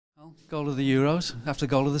Hal, goal of the Euros after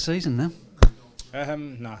goal of the season now.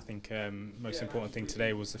 No, I think most important thing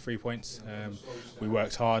today was the 3 points. We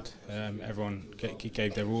worked hard, everyone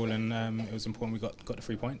gave their all, and it was important we got the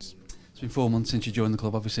 3 points. It's been 4 months since you joined the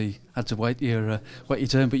club. Obviously, had to wait your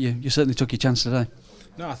turn, but you certainly took your chance today.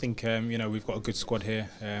 No, I think we've got a good squad here.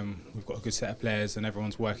 We've got a good set of players, and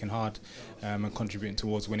everyone's working hard and contributing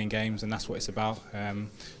towards winning games, and that's what it's about.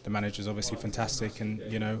 The manager's obviously fantastic, and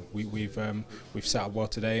we've set up well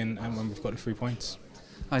today, and we've got the 3 points.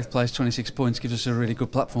 8th place, 26 points, gives us a really good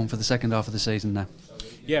platform for the second half of the season now.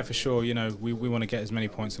 Yeah, for sure. We want to get as many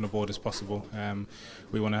points on the board as possible.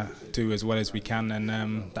 We want to do as well as we can,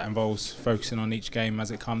 and that involves focusing on each game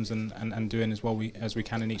as it comes and doing as well as we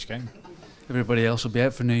can in each game. Everybody else will be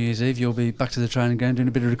out for New Year's Eve. You'll be back to the training ground doing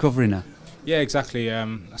a bit of recovery now. Yeah, exactly.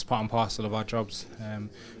 That's part and parcel of our jobs.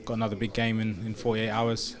 Got another big game in 48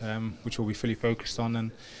 hours, which we'll be fully focused on.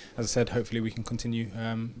 And as I said, hopefully we can continue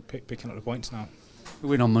picking up the points now. A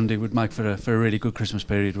win on Monday would make for a really good Christmas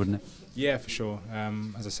period, wouldn't it? Yeah, for sure.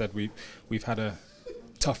 As I said, we've had a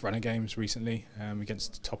tough run of games recently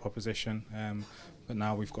against top opposition, but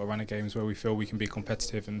now we've got a run of games where we feel we can be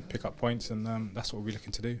competitive and pick up points, and that's what we're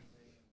looking to do.